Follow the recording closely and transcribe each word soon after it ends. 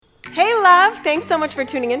love. Thanks so much for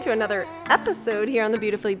tuning in to another episode here on the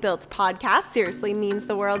Beautifully Built podcast. Seriously means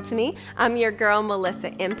the world to me. I'm your girl, Melissa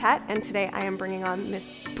Impet, and today I am bringing on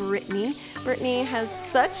Miss Brittany. Brittany has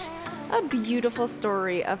such a beautiful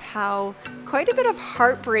story of how quite a bit of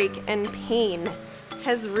heartbreak and pain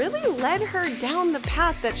has really led her down the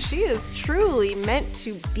path that she is truly meant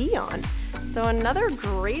to be on. So another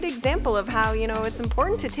great example of how, it's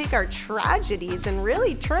important to take our tragedies and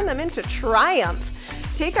really turn them into triumph.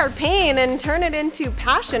 Take our pain and turn it into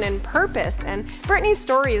passion and purpose. And Brittany's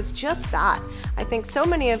story is just that. I think so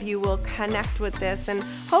many of you will connect with this and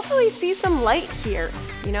hopefully see some light here.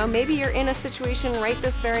 Maybe you're in a situation right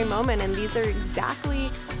this very moment and these are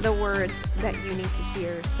exactly the words that you need to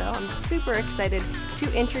hear. So I'm super excited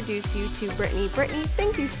to introduce you to Brittany. Brittany,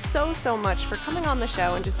 thank you so much for coming on the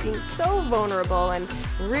show and just being so vulnerable and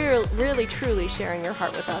really, truly sharing your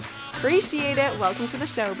heart with us. Appreciate it. Welcome to the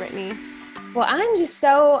show, Brittany. Well, I'm just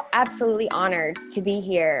so absolutely honored to be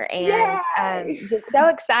here and just so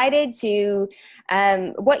excited to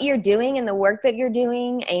what you're doing and the work that you're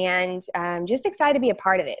doing and just excited to be a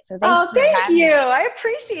part of it. So thank you. I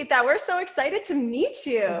appreciate that. We're so excited to meet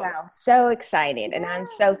you. Wow, so excited and I'm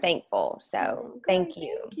so thankful. So thank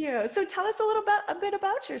you. Thank you. So tell us a bit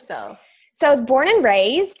about yourself. So I was born and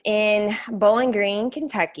raised in Bowling Green,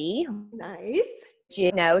 Kentucky. Nice.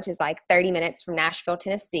 Which is like 30 minutes from Nashville,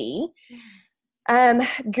 Tennessee.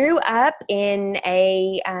 Grew up in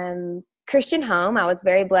a Christian home. I was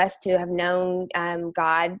very blessed to have known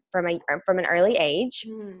God from an early age.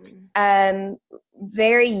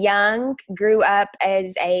 Very young, grew up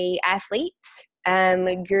as a athlete.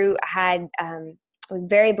 Was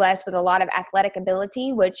very blessed with a lot of athletic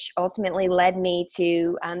ability, which ultimately led me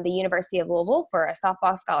to the University of Louisville for a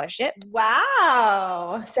softball scholarship.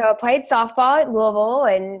 Wow! So I played softball at Louisville,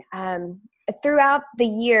 and throughout the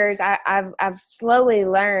years, I've slowly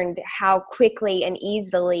learned how quickly and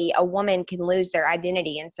easily a woman can lose their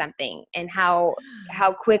identity in something, and how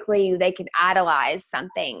quickly they can idolize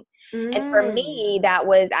something. And for me, that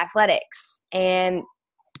was athletics. And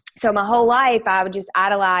so my whole life, I would just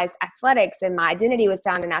idolize athletics, and my identity was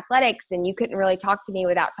found in athletics, and you couldn't really talk to me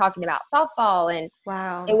without talking about softball. And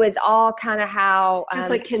wow, it was all kind of how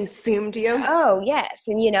just consumed you. Oh yes,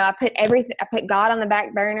 and I put God on the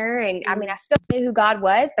back burner, and I still knew who God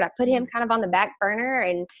was, but I put him kind of on the back burner,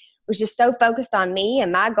 and was just so focused on me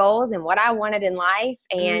and my goals and what I wanted in life.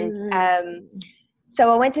 And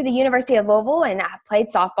so I went to the University of Louisville, and I played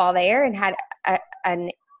softball there, and had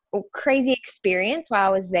an crazy experience while I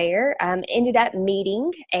was there. Ended up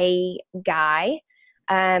meeting a guy,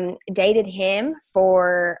 dated him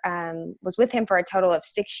was with him for a total of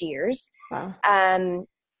 6 years. Wow.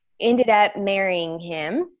 Ended up marrying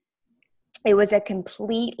him. It was a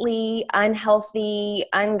completely unhealthy,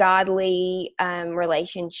 ungodly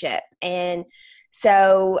relationship. And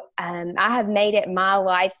so I have made it my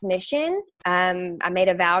life's mission. I made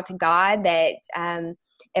a vow to God that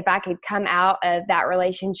if I could come out of that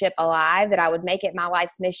relationship alive, that I would make it my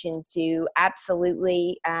life's mission to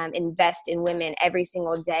absolutely invest in women every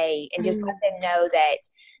single day and just let them know that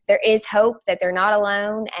there is hope, that they're not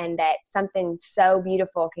alone, and that something so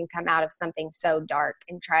beautiful can come out of something so dark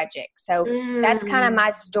and tragic. So that's kind of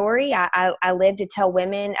my story. I live to tell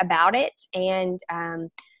women about it, and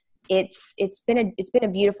it's been a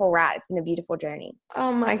beautiful ride. It's been a beautiful journey.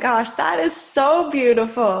 Oh my gosh, that is so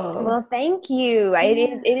beautiful. Well, thank you.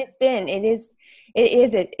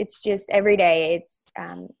 It's just every day. It's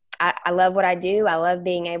I love what I do. I love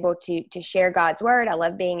being able to share God's word. I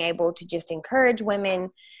love being able to just encourage women,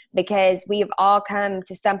 because we have all come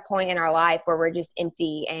to some point in our life where we're just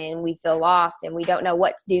empty and we feel lost and we don't know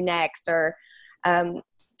what to do next. Or and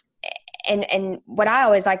what I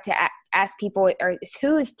always like to ask people is,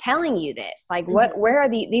 who is telling you this? Like, where are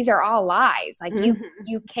these are all lies. Like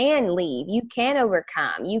you can leave, you can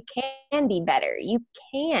overcome, you can be better, you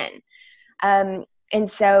can.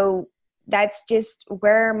 And so that's just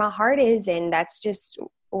where my heart is, and that's just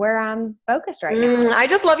where I'm focused right now. I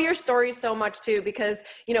just love your story so much too, because,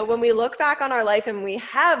 when we look back on our life and we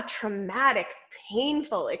have traumatic,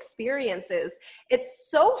 painful experiences, it's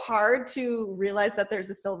so hard to realize that there's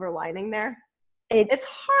a silver lining there. It's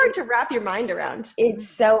hard to wrap your mind around. It's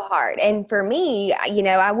so hard. And for me,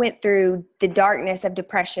 I went through the darkness of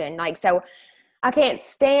depression. So I can't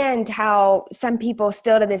stand how some people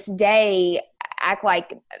still to this day act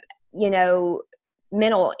like,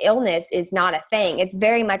 mental illness is not a thing. It's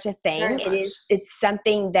very much a thing. It's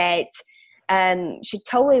something that should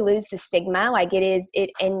totally lose the stigma.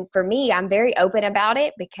 And for me, I'm very open about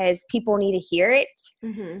it because people need to hear it,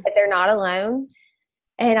 that they're not alone.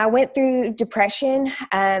 And I went through depression.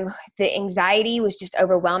 The anxiety was just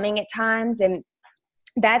overwhelming at times. And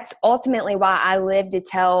that's ultimately why I live to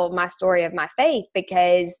tell my story of my faith,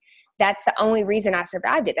 because that's the only reason I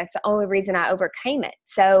survived it. That's the only reason I overcame it.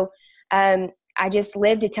 So I just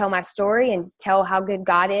live to tell my story and to tell how good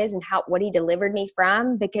God is and what he delivered me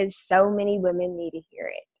from, because so many women need to hear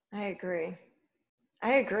it. I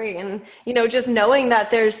agree. And, just knowing that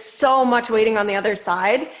there's so much waiting on the other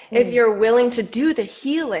side, if you're willing to do the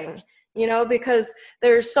healing, because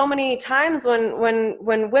there's so many times when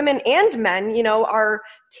women and men, are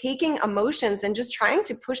taking emotions and just trying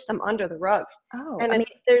to push them under the rug. And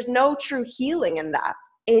there's no true healing in that.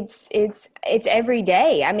 It's every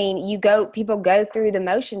day. I mean, people go through the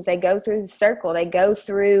motions, they go through the circle, they go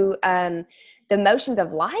through, the motions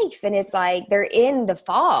of life, and it's like they're in the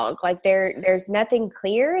fog. Like there's nothing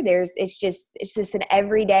clear. It's just an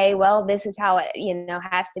everyday, well, this is how it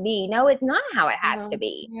has to be. No, it's not how it has to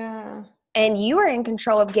be. Yeah. And you are in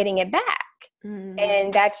control of getting it back. Mm-hmm.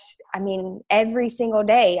 And that's, every single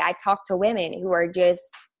day I talk to women who are just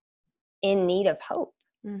in need of hope.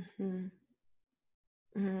 Mm-hmm.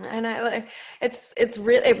 Mm-hmm. And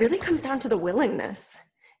it really comes down to the willingness.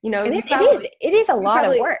 It is a lot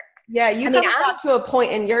of work. Yeah, you got to a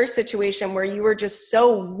point in your situation where you were just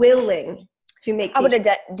so willing to make. I would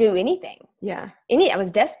do anything. Yeah, I was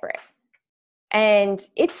desperate, and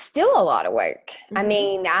it's still a lot of work.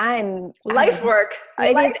 Mm-hmm. I'm life work.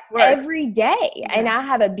 It is every day, and I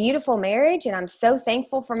have a beautiful marriage, and I'm so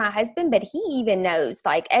thankful for my husband. But he even knows,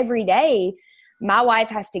 like every day, my wife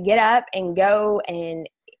has to get up and go and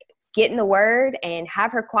get in the Word and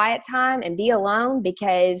have her quiet time and be alone,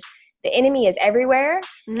 because the enemy is everywhere,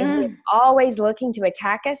 and he's always looking to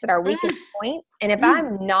attack us at our weakest points. And if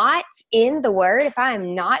I'm not in the Word, if I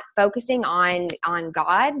am not focusing on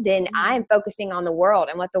God, then I'm focusing on the world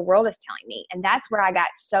and what the world is telling me. And that's where I got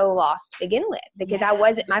so lost to begin with, because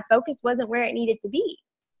my focus wasn't where it needed to be.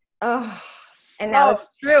 Oh, and so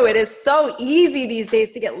true. It is so easy these days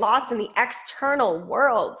to get lost in the external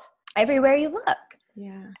world. Everywhere you look.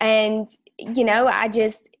 Yeah. And,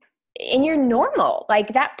 and you're normal.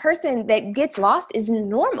 Like that person that gets lost is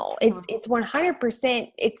normal. It's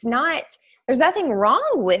 100%. It's not, there's nothing wrong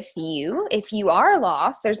with you if you are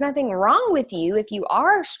lost. There's nothing wrong with you if you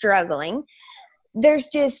are struggling. There's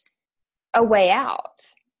just a way out.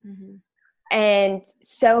 Mm-hmm. And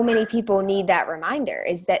so many people need that reminder,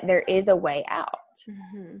 is that there is a way out.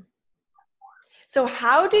 Mm-hmm. So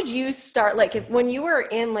how did you start, when you were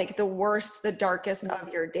in the worst, the darkest of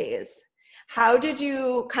your days, how did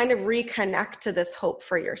you kind of reconnect to this hope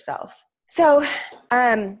for yourself? So,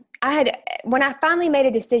 when I finally made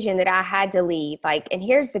a decision that I had to leave, and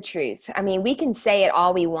here's the truth. We can say it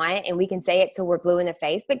all we want, and we can say it till we're blue in the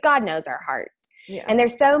face, but God knows our hearts. Yeah. And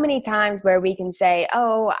there's so many times where we can say,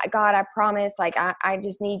 oh God, I promise, I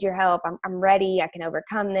just need your help. I'm ready. I can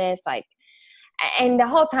overcome this. And the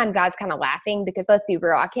whole time God's kind of laughing, because let's be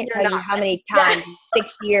real, I can't tell you how many times in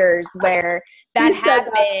 6 years where that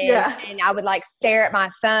happened. And I would stare at my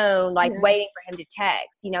phone, waiting for him to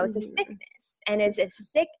text. It's a sickness. And as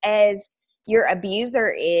sick as your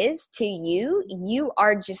abuser is to you, you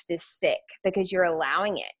are just as sick because you're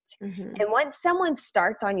allowing it. Mm-hmm. And once someone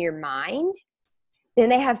starts on your mind, then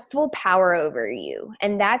they have full power over you.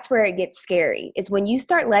 And that's where it gets scary, is when you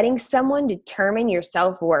start letting someone determine your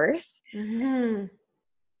self-worth. Mm-hmm.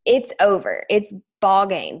 It's over. It's ball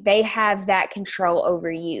game. They have that control over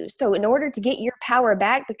you. So in order to get your power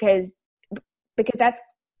back, because that's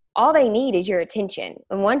all they need is your attention.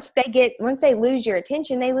 And once they lose your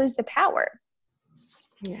attention, they lose the power.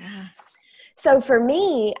 Yeah. So for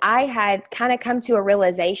me, I had kind of come to a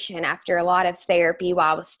realization after a lot of therapy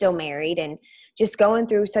while I was still married and just going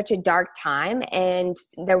through such a dark time, and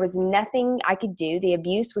there was nothing I could do. The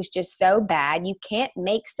abuse was just so bad. You can't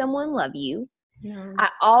make someone love you. No. I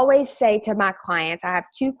always say to my clients, I have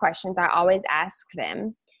 2 questions I always ask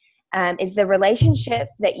them. Is the relationship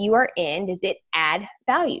that you are in, does it add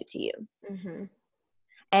value to you? Mm-hmm.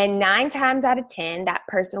 And 9 times out of 10, that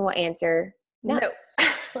person will answer no.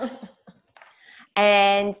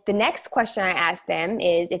 And the next question I ask them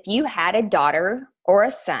is, if you had a daughter or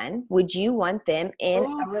a son, would you want them in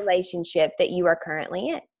a relationship that you are currently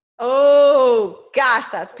in? Oh, gosh,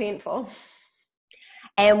 that's painful.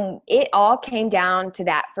 And it all came down to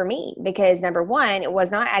that for me, because number 1, it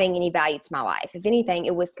was not adding any value to my life. If anything,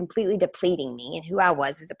 it was completely depleting me and who I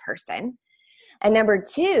was as a person. And number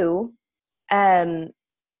 2,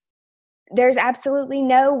 there's absolutely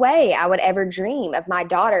no way I would ever dream of my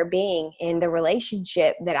daughter being in the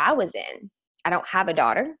relationship that I was in. I don't have a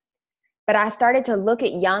daughter, but I started to look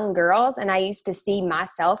at young girls, and I used to see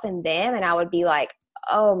myself in them, and I would be like,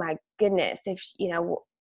 oh my goodness, if,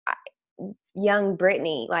 young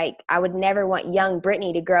Brittany, like I would never want young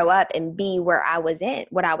Brittany to grow up and be where I was in,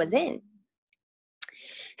 what I was in.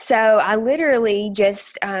 So I literally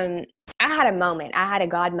just, I had a moment. I had a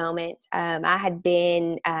God moment. I had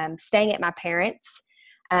been staying at my parents'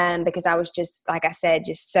 because I was just, like I said,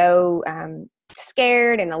 just so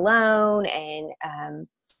scared and alone and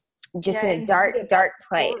just in a dark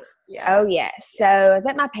place. Yeah. Oh, yes. So I was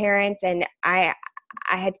at my parents', and I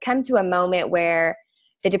had come to a moment where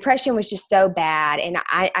the depression was just so bad. And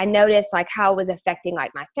I noticed like how it was affecting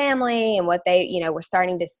like my family and what they, were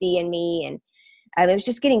starting to see in me. And it was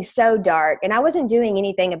just getting so dark, and I wasn't doing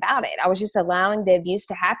anything about it. I was just allowing the abuse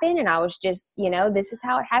to happen. And I was just, this is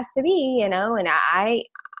how it has to be, and I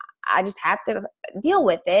just have to deal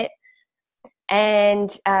with it.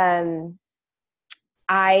 And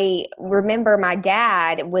I remember my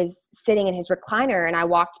dad was sitting in his recliner, and I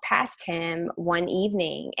walked past him one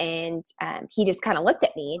evening, and he just kind of looked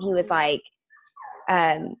at me, and he was like,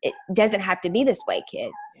 it doesn't have to be this way,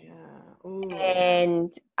 kid.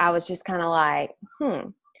 And I was just kind of like,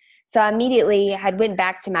 So I immediately had went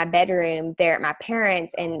back to my bedroom there at my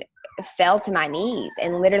parents' and fell to my knees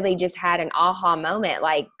and literally just had an aha moment.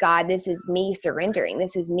 Like, God, this is me surrendering.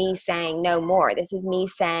 This is me saying no more. This is me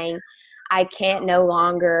saying I can't no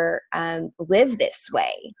longer live this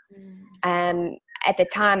way. At the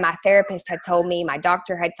time, my therapist had told me, my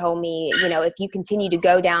doctor had told me, if you continue to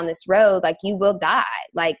go down this road, like you will die.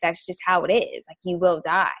 Like, that's just how it is. Like, you will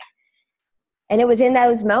die. And it was in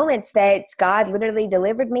those moments that God literally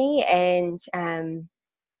delivered me. And,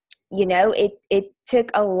 it took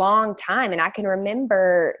a long time. And I can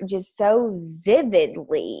remember just so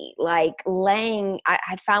vividly, like I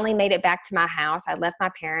had finally made it back to my house. I left my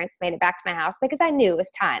parents, made it back to my house because I knew it was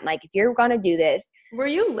time. Like, if you're going to do this. Were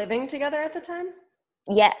you living together at the time?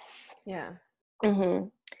 Yes. Yeah. Mm-hmm.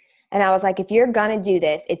 And I was like, if you're going to do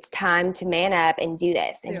this, it's time to man up and do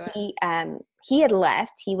this. And he had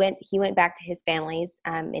left. He went back to his family's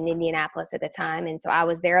in Indianapolis at the time. And so I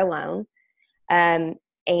was there alone.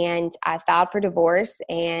 And I filed for divorce,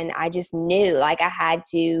 and I just knew like I had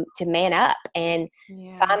to man up and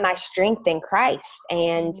find my strength in Christ.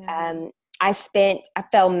 And I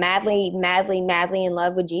fell madly in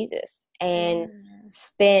love with Jesus, and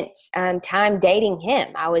spent time dating him.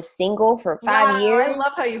 I was single for 5 years. I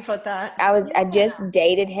love how you put that. I just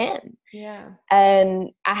dated him. Yeah.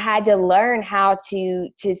 I had to learn how to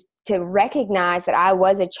recognize that I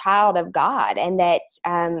was a child of God, and that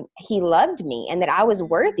he loved me, and that I was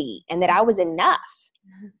worthy, and that I was enough.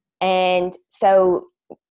 And so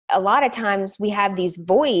a lot of times we have these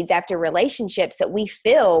voids after relationships that we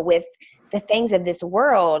fill with the things of this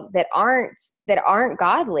world that aren't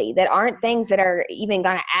godly, that aren't things that are even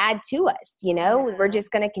going to add to us. We're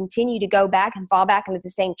just going to continue to go back and fall back into the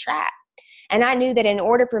same trap. And I knew that in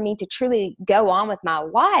order for me to truly go on with my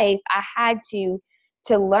life, I had to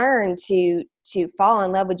learn to fall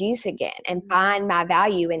in love with Jesus again and find my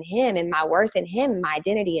value in him and my worth in him, my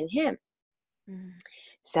identity in him.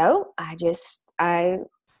 So I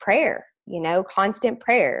prayer, constant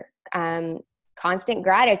prayer, constant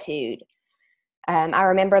gratitude. I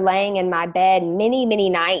remember laying in my bed many, many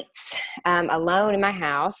nights alone in my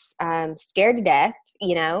house, scared to death.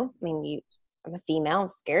 I'm a female, I'm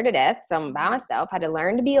scared to death. So I'm by myself. I had to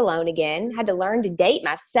learn to be alone again. I had to learn to date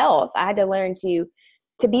myself. I had to learn to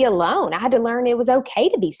be alone. I had to learn it was okay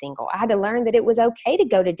to be single. I had to learn that it was okay to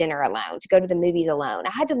go to dinner alone, to go to the movies alone.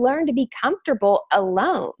 I had to learn to be comfortable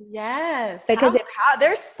alone. Yes. Because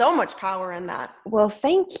there's so much power in that. Well,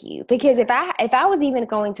 thank you. Because if I was even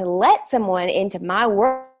going to let someone into my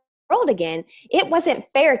world again, it wasn't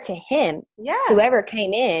fair to him, whoever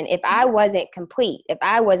came in, if I wasn't complete, if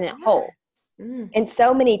I wasn't whole. And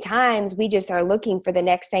so many times we just are looking for the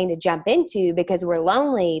next thing to jump into because we're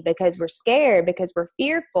lonely, because we're scared, because we're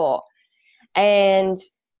fearful. And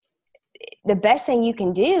the best thing you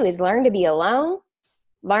can do is learn to be alone,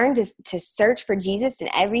 learn to search for Jesus in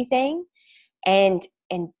everything, and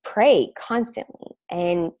pray constantly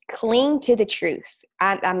and cling to the truth.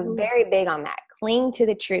 I'm very big on that. Cling to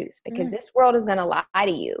the truth, because this world is going to lie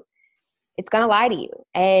to you. It's going to lie to you.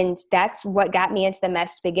 And that's what got me into the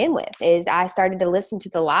mess to begin with, is I started to listen to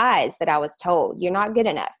the lies that I was told. You're not good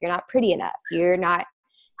enough. You're not pretty enough. You're not,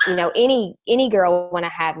 any girl want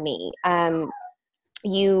to have me. I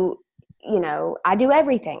do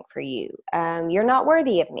everything for you. You're not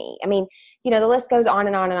worthy of me. I mean, the list goes on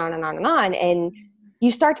and on and on and on and on. And you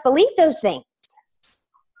start to believe those things.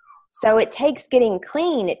 So it takes getting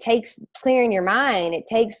clean. It takes clearing your mind. It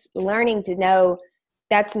takes learning to know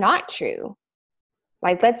that's not true.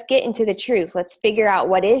 Like, let's get into the truth. Let's figure out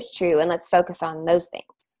what is true, and let's focus on those things.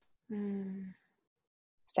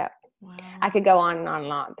 So wow. I could go on and on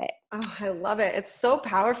and on, but I love it. It's so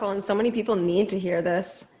powerful, and so many people need to hear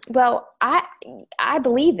this. Well, I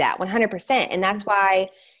believe that 100%, and that's why,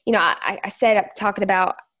 I said up talking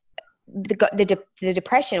about the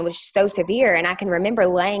depression was so severe, and I can remember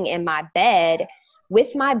laying in my bed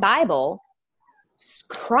with my Bible,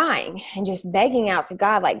 crying and just begging out to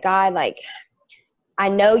God, God, I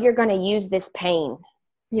know you're going to use this pain.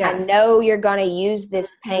 Yes. I know you're going to use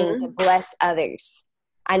this pain to bless others.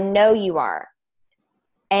 I know you are.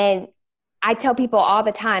 And I tell people all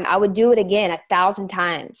the time, I would do it again 1,000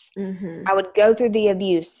 times. I would go through the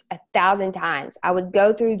abuse 1,000 times. I would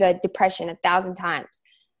go through the depression 1,000 times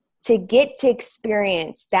to get to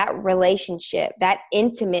experience that relationship, that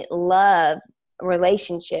intimate love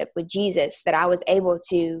relationship with Jesus that I was able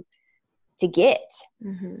to get.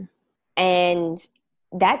 And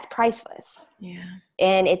that's priceless. Yeah.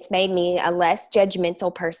 And it's made me a less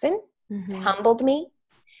judgmental person. It's humbled me.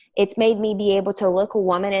 It's made me be able to look a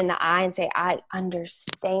woman in the eye and say, I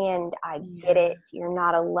understand. I get it. You're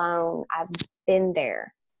not alone. I've been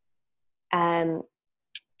there.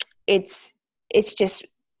 It's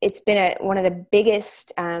been one of the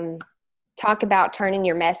biggest, talk about turning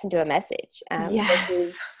your mess into a message.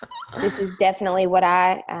 Yes. This is definitely what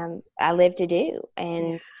I live to do.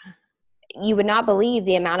 And you would not believe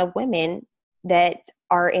the amount of women that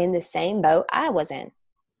are in the same boat I was in.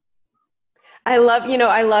 I love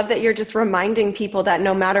that you're just reminding people that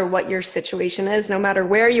no matter what your situation is, no matter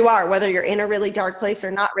where you are, whether you're in a really dark place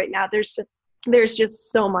or not right now, there's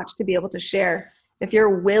just so much to be able to share if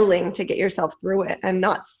you're willing to get yourself through it and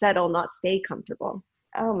not settle, not stay comfortable.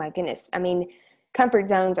 Oh my goodness. I mean, comfort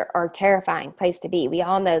zones are a terrifying place to be. We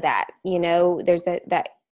all know that, there's that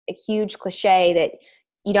huge cliche that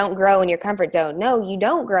you don't grow in your comfort zone. No, you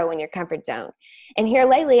don't grow in your comfort zone. And here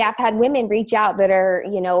lately, I've had women reach out that are,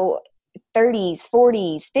 30s,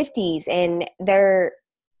 40s, 50s, and they're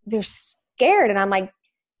scared. And I'm like,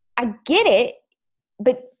 I get it,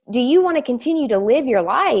 but do you want to continue to live your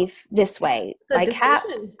life this way?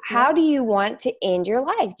 How do you want to end your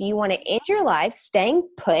life? Do you want to end your life staying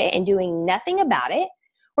put and doing nothing about it?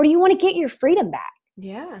 Or do you want to get your freedom back?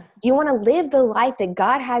 Yeah. Do you want to live the life that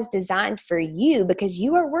God has designed for you because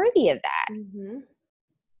you are worthy of that?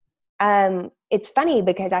 It's funny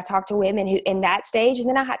because I talk to women who in that stage, and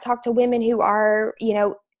then I talk to women who are,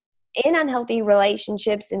 in unhealthy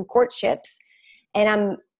relationships and courtships,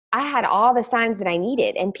 and I had all the signs that I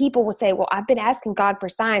needed. And people would say, well, I've been asking God for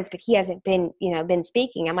signs, but he hasn't been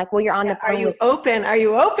speaking. I'm like, well, you're on the phone. Are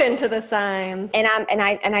you open to the signs? And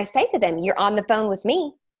I say to them, you're on the phone with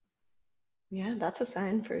me. Yeah, that's a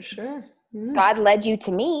sign for sure. God led you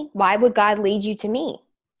to me. Why would God lead you to me?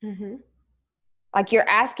 Like, you're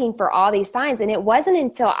asking for all these signs. And it wasn't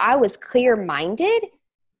until I was clear-minded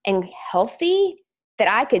and healthy that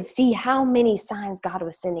I could see how many signs God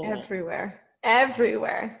was sending me.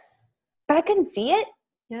 Everywhere. But I couldn't see it.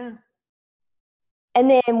 Yeah. And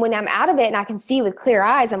then when I'm out of it and I can see with clear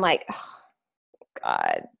eyes, I'm like, oh,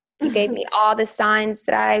 God, you gave me all the signs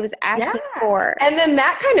that I was asking for. And then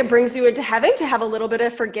that kind of brings you into having to have a little bit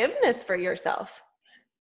of forgiveness for yourself.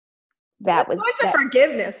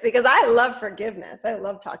 Forgiveness, because I love forgiveness. I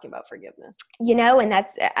love talking about forgiveness. And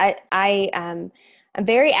that's I'm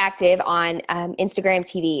very active on Instagram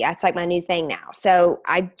TV. That's like my new thing now. So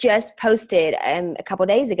I just posted a couple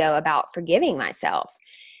days ago about forgiving myself.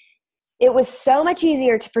 It was so much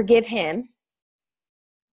easier to forgive him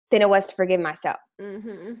than it was to forgive myself.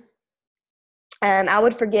 I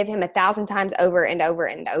would forgive him 1,000 times over and over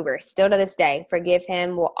and over. Still to this day, forgive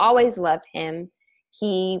him, will always love him.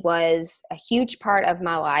 He was a huge part of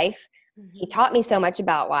my life. He taught me so much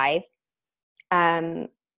about life.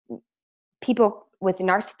 People with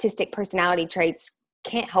narcissistic personality traits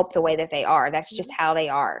can't help the way that they are. That's just how they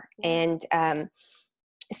are. And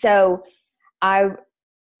so I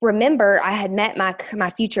remember I had met my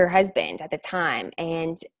future husband at the time,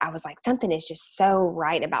 and I was like, something is just so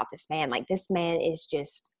right about this man. Like, this man is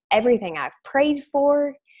just everything I've prayed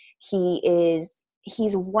for.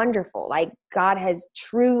 He's wonderful. Like, God has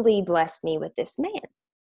truly blessed me with this man.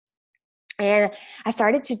 And I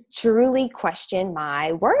started to truly question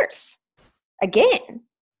my worth again.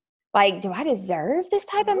 Like, do I deserve this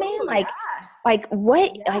type of man? Like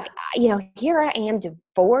what? Yeah. Like, here I am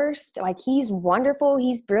divorced. Like, he's wonderful.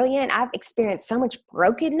 He's brilliant. I've experienced so much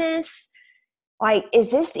brokenness. Like,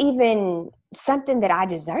 is this even something that I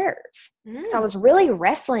deserve? So I was really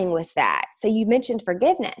wrestling with that. So you mentioned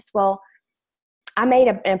forgiveness. Well, I made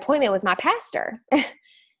an appointment with my pastor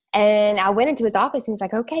And I went into his office and he's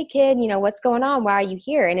like, okay, kid, what's going on? Why are you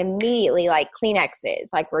here? And immediately like Kleenexes,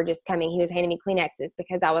 like we're just coming. He was handing me Kleenexes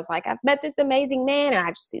because I was like, I've met this amazing man. And I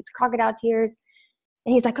just see these crocodile tears.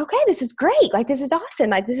 And he's like, okay, this is great. Like, this is awesome.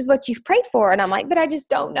 Like, this is what you've prayed for. And I'm like, but I just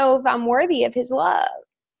don't know if I'm worthy of his love.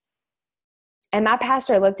 And my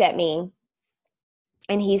pastor looked at me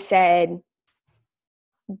and he said,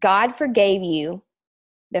 God forgave you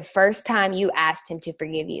the first time you asked him to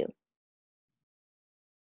forgive you.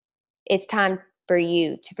 It's time for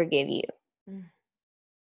you to forgive you. Mm.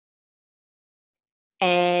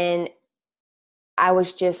 And I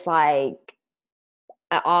was just like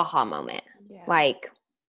an aha moment. Yeah. Like,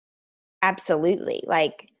 absolutely.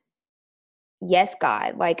 Like, yes,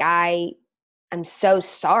 God, like I'm so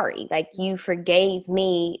sorry. Like, you forgave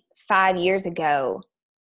me 5 years ago.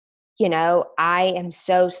 I am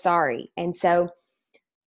so sorry. And so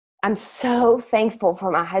I'm so thankful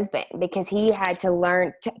for my husband because he had to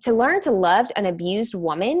learn to love an abused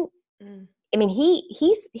woman. Mm. I mean,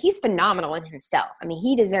 he's phenomenal in himself. I mean,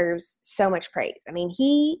 he deserves so much praise. I mean,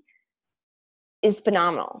 he is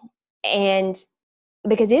phenomenal. And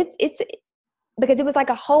because because it was like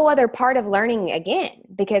a whole other part of learning again,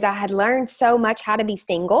 because I had learned so much how to be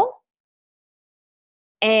single.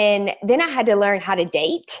 And then I had to learn how to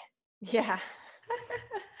date. Yeah.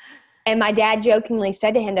 And my dad jokingly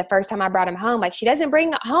said to him the first time I brought him home, like, she doesn't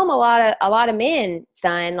bring home a lot of men,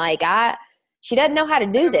 son. Like, she doesn't know how to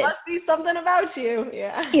do this. Must be something about you.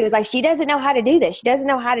 Yeah. He was like, she doesn't know how to do this. She doesn't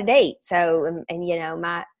know how to date. So,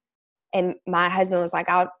 my husband was like,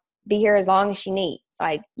 I'll be here as long as she needs.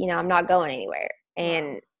 Like, I'm not going anywhere.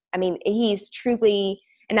 And I mean, he's truly,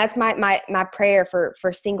 and that's my prayer for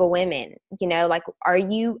single women, like, are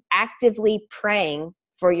you actively praying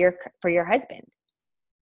for your husband?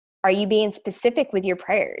 Are you being specific with your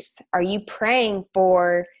prayers? Are you praying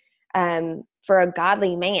for a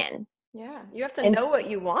godly man? Yeah. You have to know what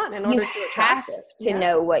you want in order to attract it. You have to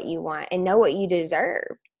know what you want and know what you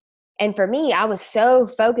deserve. And for me, I was so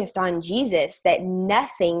focused on Jesus that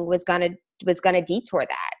nothing was gonna detour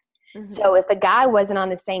that. Mm-hmm. So if a guy wasn't on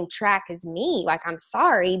the same track as me, like, I'm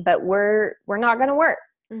sorry, but we're not gonna work.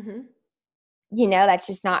 Mm-hmm. It's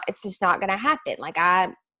just not gonna happen. Like,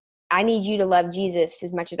 I need you to love Jesus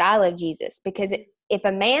as much as I love Jesus, because if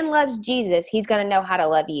a man loves Jesus, he's going to know how to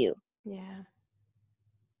love you. Yeah.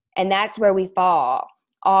 And that's where we fall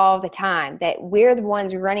all the time, that we're the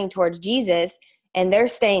ones running towards Jesus and they're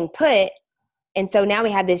staying put. And so now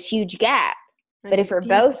we have this huge gap. But if we're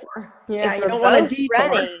both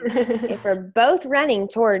running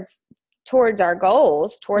towards our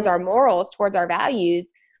goals, towards our morals, towards our values,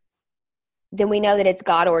 then we know that it's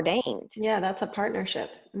God ordained. Yeah, that's a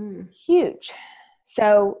partnership. Mm. Huge.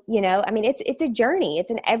 So, I mean, it's a journey. It's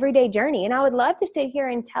an everyday journey. And I would love to sit here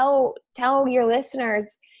and tell your listeners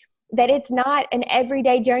that it's not an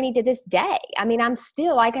everyday journey to this day. I mean, I'm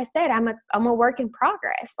still, like I said, I'm a work in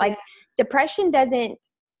progress. Like, depression doesn't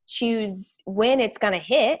choose when it's going to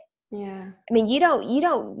hit. Yeah. I mean,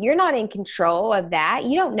 you're not in control of that.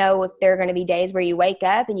 You don't know if there are going to be days where you wake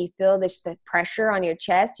up and you feel the pressure on your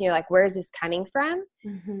chest and you're like, where's this coming from?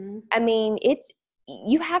 Mm-hmm. I mean,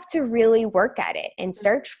 you have to really work at it and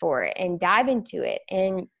search for it and dive into it.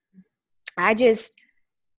 And I just,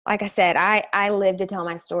 like I said, I live to tell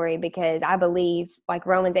my story because I believe, like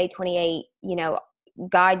Romans 8:28,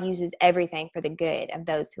 God uses everything for the good of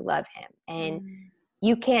those who love him. And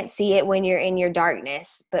you can't see it when you're in your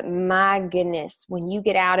darkness, but my goodness, when you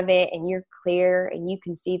get out of it and you're clear and you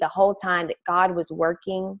can see the whole time that God was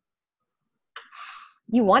working,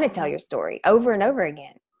 you want to tell your story over and over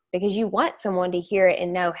again because you want someone to hear it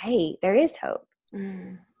and know, hey, there is hope.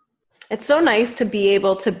 Mm. It's so nice to be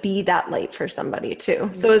able to be that light for somebody too.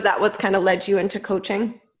 Mm-hmm. So is that what's kind of led you into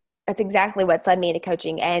coaching? That's exactly what's led me into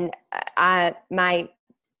coaching. And my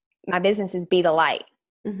business is Be the Light.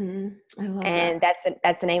 Mm-hmm. I love and that.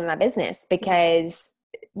 That's the name of my business because,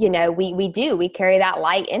 we carry that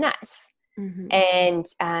light in us. Mm-hmm. And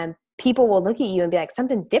people will look at you and be like,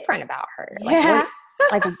 something's different about her. Yeah.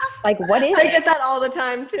 What is it? I get that all the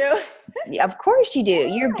time too. Of course you do.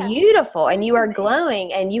 You're beautiful and you are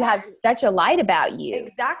glowing and you have such a light about you.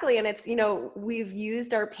 Exactly. And it's, we've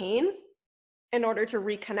used our pain in order to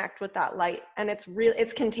reconnect with that light. And it's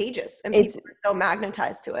contagious and people are so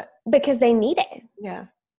magnetized to it. Because they need it. Yeah.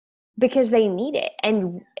 Because they need it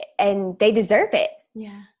and they deserve it.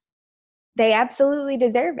 Yeah. They absolutely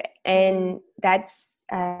deserve it. And that's,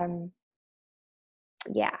 so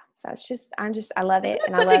I love it.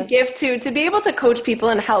 It's such a gift to be able to coach people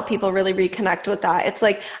and help people really reconnect with that. It's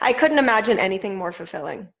like, I couldn't imagine anything more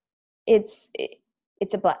fulfilling. It's a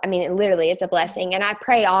blessing. And I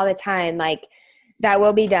pray all the time, like, That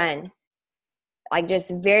will be done. Like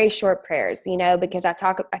just very short prayers, because I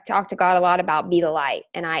talk to God a lot about be the light.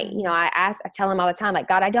 And I tell him all the time, like,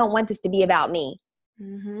 God, I don't want this to be about me.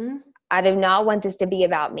 Mm-hmm. I do not want this to be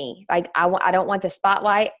about me. Like I don't want the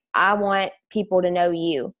spotlight. I want people to know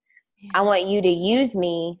you. Yeah. I want you to use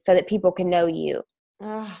me so that people can know you.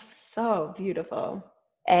 Oh, so beautiful.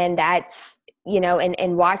 And that's,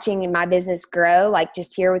 and watching my business grow, like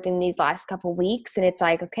just here within these last couple of weeks. And it's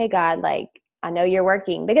like, okay, God, like, I know you're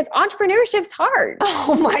working, because entrepreneurship's hard.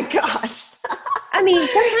 Oh my gosh. I mean,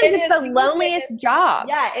 sometimes it's the loneliest job.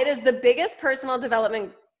 Yeah, it is the biggest personal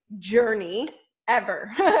development journey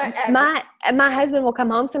ever. My husband will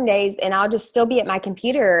come home some days and I'll just still be at my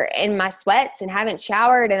computer in my sweats and haven't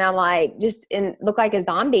showered. And I'm like, look like a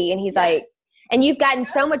zombie. And he's like, and you've gotten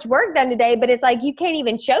so much work done today, but it's like, you can't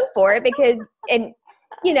even show for it because,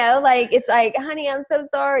 like, it's like, honey, I'm so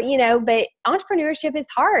sorry, but entrepreneurship is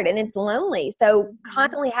hard and it's lonely. So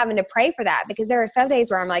constantly having to pray for that, because there are some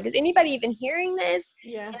days where I'm like, is anybody even hearing this?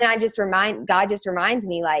 Yeah. And God just reminds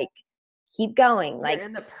me, like, keep going. Like, you're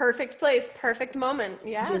in the perfect place, perfect moment.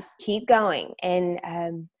 Yeah. Just keep going. And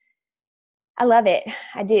I love it.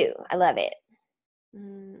 I do. I love it.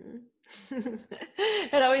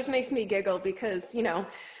 It always makes me giggle because,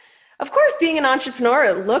 of course, being an entrepreneur,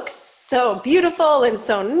 it looks so beautiful and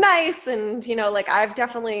so nice. And, like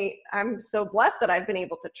I'm so blessed that I've been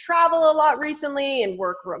able to travel a lot recently and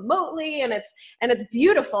work remotely, and it's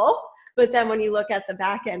beautiful. But then when you look at the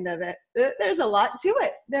back end of it, there's a lot to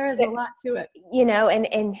it. There is a lot to it.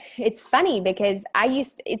 And it's funny because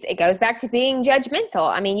it goes back to being judgmental.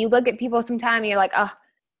 I mean, you look at people sometime and you're like, oh,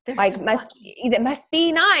 like it must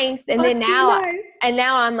be nice. And then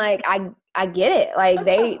now I'm like, I get it. Like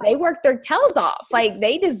they work their tails off. Like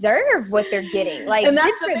they deserve what they're getting. Like, and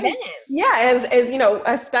that's good for them. Yeah. As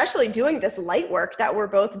especially doing this light work that we're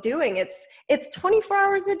both doing, it's 24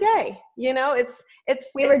 hours a day. We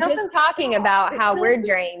were just talking about how we're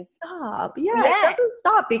drained. Stop. Yeah. It doesn't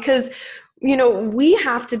stop because, we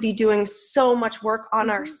have to be doing so much work on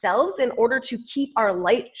ourselves in order to keep our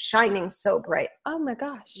light shining so bright. Oh my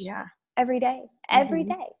gosh. Yeah. Every day.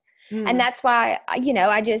 And that's why,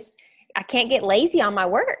 I can't get lazy on my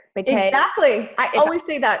work because exactly. I always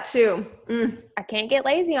say that too. I can't get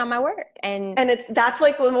lazy on my work. And that's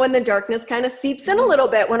like when the darkness kind of seeps in a little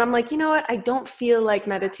bit, when I'm like, you know what? I don't feel like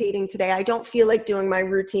meditating today. I don't feel like doing my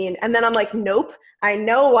routine. And then I'm like, nope, I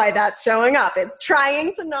know why that's showing up. It's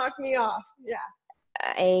trying to knock me off. Yeah.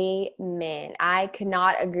 Amen. I could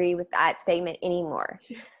not agree with that statement anymore.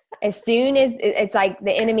 As soon as it's like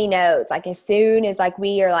the enemy knows, like as soon as like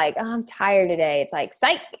we are like, oh, I'm tired today. It's like,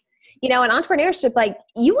 psych. In entrepreneurship, like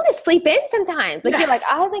you want to sleep in sometimes. Like you're like,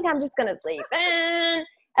 I think I'm just going to sleep in.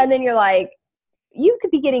 And then you're like, you could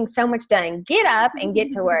be getting so much done. Get up and get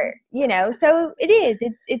to work, So it is.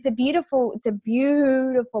 It's a beautiful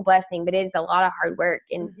blessing, but it is a lot of hard work.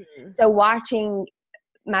 And so watching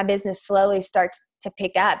my business slowly start to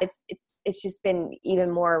pick up, it's just been even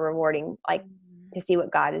more rewarding, like to see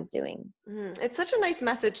what God is doing. It's such a nice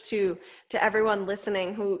message to everyone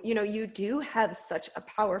listening who, you do have such a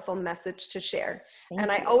powerful message to share.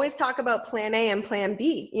 I always talk about plan A and plan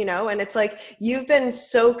B, and it's like, you've been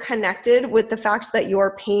so connected with the fact that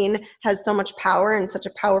your pain has so much power and such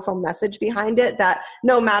a powerful message behind it that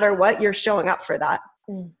no matter what, you're showing up for that.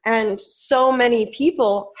 And so many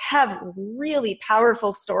people have really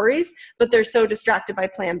powerful stories, but they're so distracted by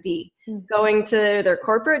plan B, going to their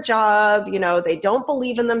corporate job. They don't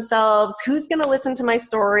believe in themselves. Who's going to listen to my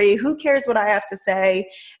story? Who cares what I have to say?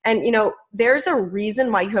 And, there's a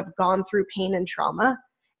reason why you have gone through pain and trauma,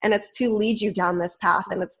 and it's to lead you down this path.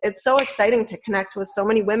 And it's so exciting to connect with so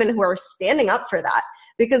many women who are standing up for that,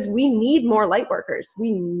 because we need more light workers.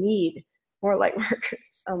 We need more light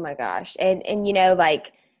workers. Oh my gosh. And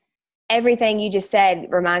like everything you just said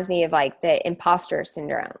reminds me of like the imposter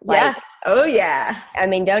syndrome. Like, yes. Oh yeah. I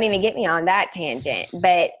mean, don't even get me on that tangent,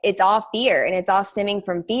 but it's all fear, and it's all stemming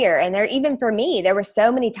from fear. And even for me, there were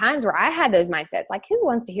so many times where I had those mindsets, like, who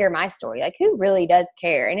wants to hear my story? Like, who really does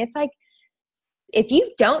care? And it's like, if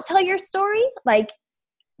you don't tell your story, like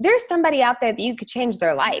there's somebody out there that you could change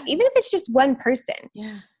their life, even if it's just one person.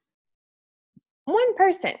 Yeah. One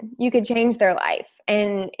person, you could change their life,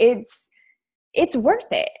 and it's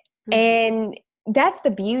worth it. And that's the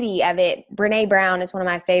beauty of it. Brene Brown is one of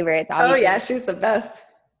my favorites. Obviously. Oh yeah, she's the best.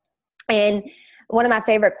 And one of my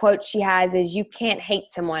favorite quotes she has is, you can't hate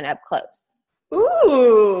someone up close.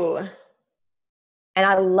 Ooh. And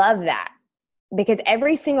I love that, because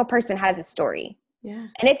every single person has a story. Yeah.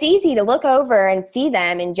 And it's easy to look over and see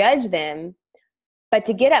them and judge them, but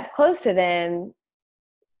to get up close to them,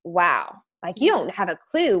 wow. Like, you don't have a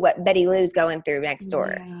clue what Betty Lou's going through next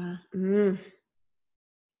door. Yeah. Mm.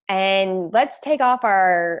 And let's take off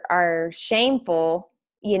our shameful,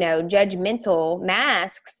 judgmental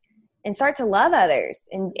masks and start to love others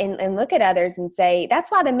and look at others and say,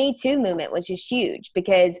 that's why the Me Too movement was just huge,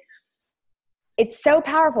 because it's so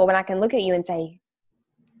powerful when I can look at you and say,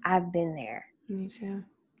 I've been there. Me too.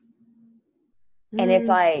 And it's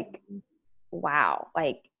like, wow,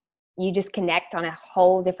 like you just connect on a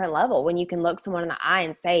whole different level when you can look someone in the eye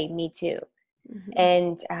and say, me too.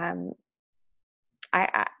 And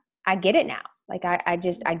I get it now. Like I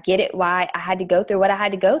get it, why I had to go through what I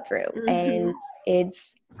had to go through. And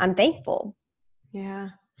I'm thankful. Yeah.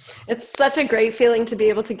 It's such a great feeling to be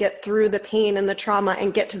able to get through the pain and the trauma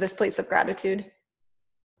and get to this place of gratitude.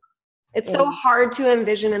 It's so hard to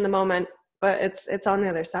envision in the moment, but it's on the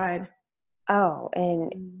other side. Oh,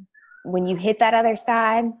 and when you hit that other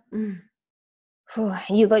side,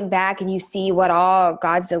 you look back and you see what all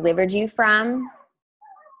God's delivered you from.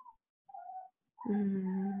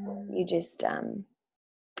 You just,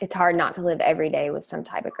 it's hard not to live every day with some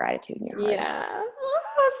type of gratitude in your heart. Yeah. Well,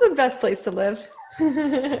 that's the best place to live.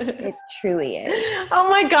 It truly is. Oh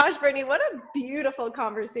my gosh, Brittany, what a beautiful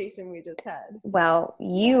conversation we just had. Well,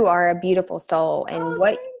 you are a beautiful soul, and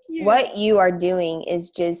what you are doing is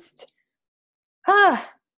just,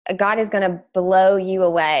 God is going to blow you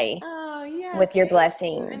away. With your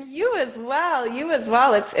blessings. And you as well.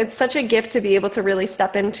 It's such a gift to be able to really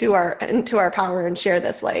step into our power and share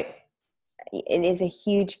this light. It is a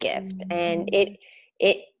huge gift. And it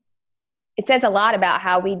says a lot about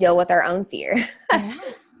how we deal with our own fear.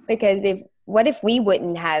 Because what if we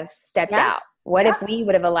wouldn't have stepped out? What if we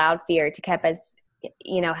would have allowed fear to keep us,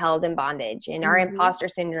 held in bondage and our imposter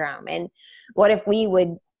syndrome? And what if we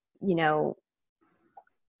would, what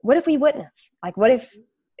if we wouldn't have? Like, what if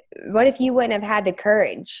you wouldn't have had the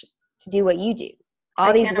courage to do what you do?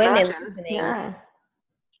 All these women listening. Yeah.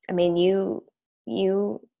 I mean,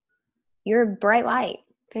 you're a bright light.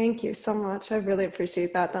 Thank you so much. I really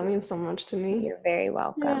appreciate that. That means so much to me. You're very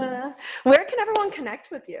welcome. Yeah. Where can everyone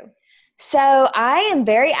connect with you? So I am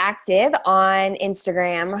very active on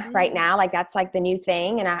Instagram right now. Like, that's like the new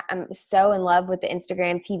thing. And I'm so in love with the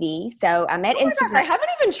Instagram TV. So I'm at Instagram. Gosh, I haven't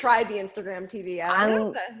even tried the Instagram TV yet. I'm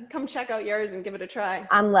going to come check out yours and give it a try.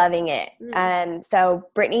 I'm loving it. So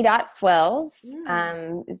Brittany.Swells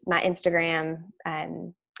is my Instagram,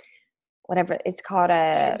 whatever it's called,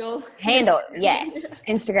 handle. Yes.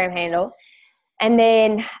 Instagram handle. And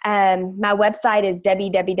then my website is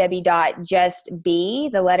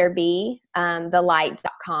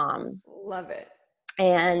www.justbe.thelight.com. Love it.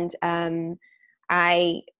 And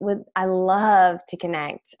I love to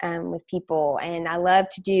connect with people, and I love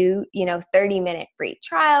to do 30-minute free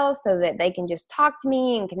trials so that they can just talk to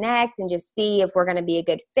me and connect and just see if we're going to be a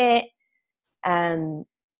good fit. I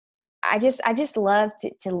just love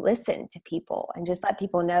to listen to people and just let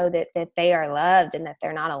people know that they are loved and that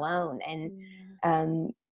they're not alone.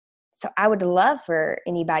 And so I would love for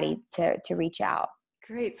anybody to reach out.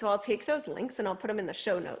 Great. So I'll take those links and I'll put them in the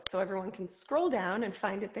show notes so everyone can scroll down and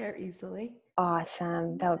find it there easily.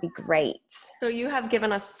 Awesome. That would be great. So you have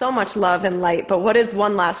given us so much love and light, but what is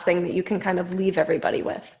one last thing that you can kind of leave everybody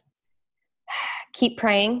with? Keep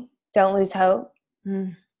praying. Don't lose hope.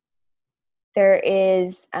 There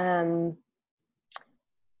is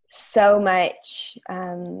so much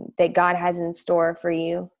that God has in store for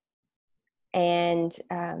you. And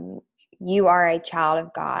you are a child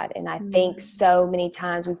of God. And I think so many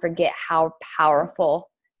times we forget how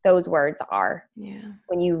powerful those words are. Yeah.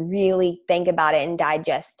 When you really think about it and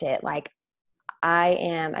digest it, like, I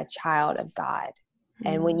am a child of God.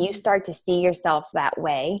 And when you start to see yourself that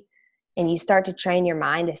way, and you start to train your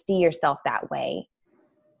mind to see yourself that way,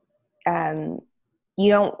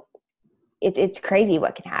 it's crazy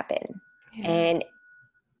what can happen. Yeah. And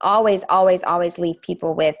always, always, always leave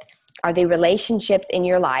people with, are they relationships in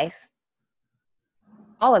your life?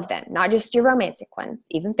 All of them, not just your romantic ones,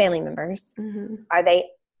 even family members. Are they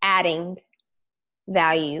adding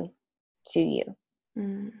value to you?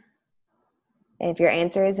 And if your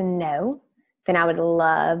answer is no, then I would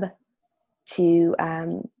love to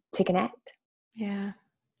connect. Yeah.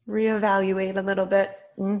 Reevaluate a little bit.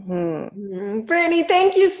 Brittany,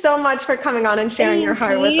 thank you so much for coming on and sharing your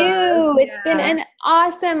heart with us. It's been an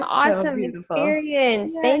awesome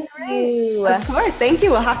experience. Thank you. Of course. Thank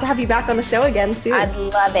you. We'll have to have you back on the show again soon. I'd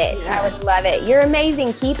love it. I would love it. You're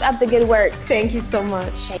amazing. Keep up the good work. Thank you so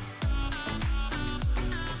much.